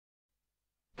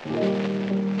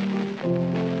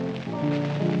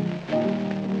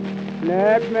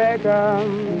Let's make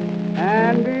 'em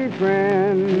and be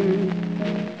friends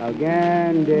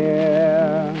again,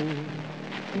 dear.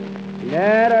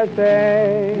 Let us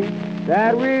say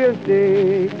that we'll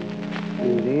stick to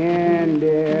the end,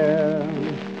 dear.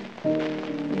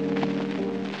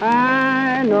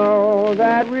 I know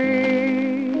that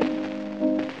we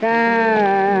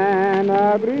can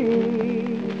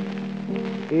agree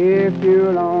if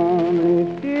you'll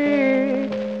only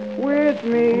stick with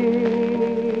me,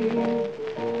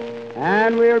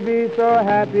 and we'll be so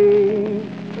happy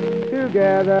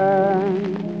together,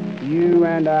 you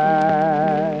and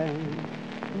I,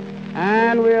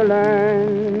 and we'll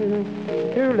learn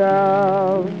to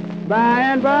love by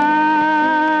and by.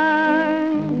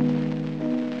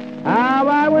 How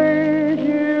I wish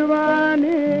you were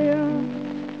near,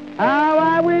 how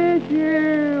I wish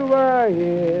you were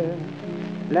here.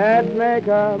 Let's make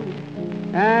up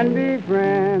and be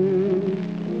friends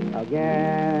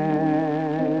again.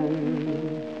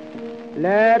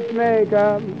 Let's make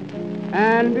up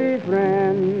and be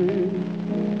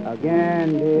friends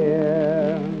again,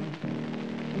 dear.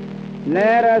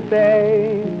 Let us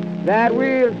say that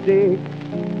we'll stick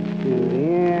to the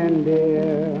end,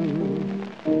 dear.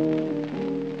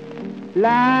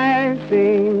 Life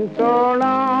seems so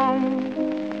long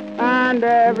and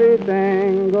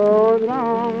everything goes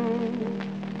wrong.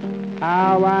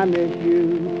 How I miss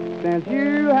you since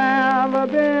you have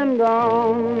been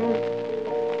gone.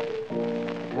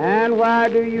 And why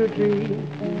do you treat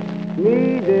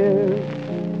me this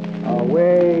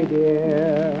way,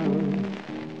 dear,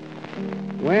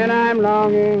 when I'm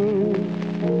longing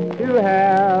to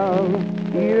have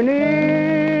you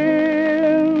near?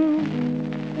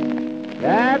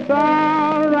 That's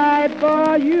all right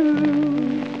for you,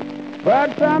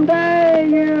 but someday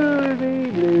you'll be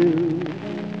blue.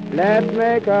 Let's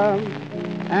make up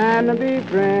and be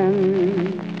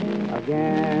friends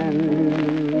again.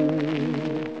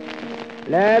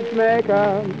 Let's make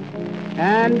up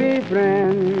and be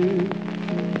friends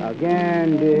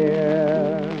again,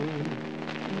 dear.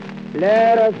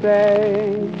 Let us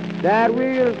say that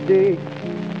we'll stick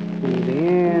to the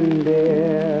end,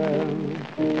 dear.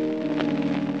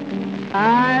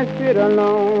 I sit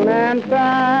alone and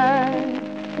sigh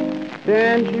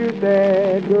since you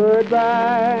said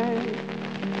goodbye,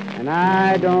 and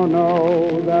I don't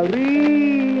know the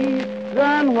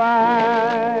reason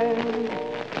why.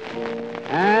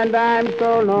 And I'm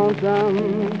so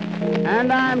lonesome,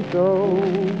 and I'm so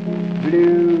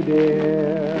blue,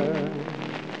 dear.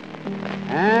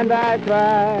 And I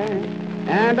cry,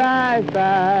 and I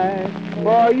sigh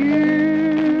for you.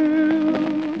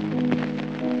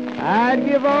 I'd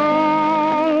give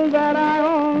all that I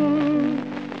own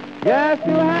just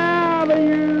to have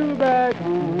you back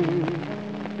home.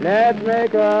 Let's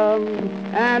make up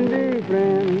and be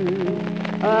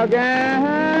friends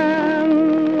again.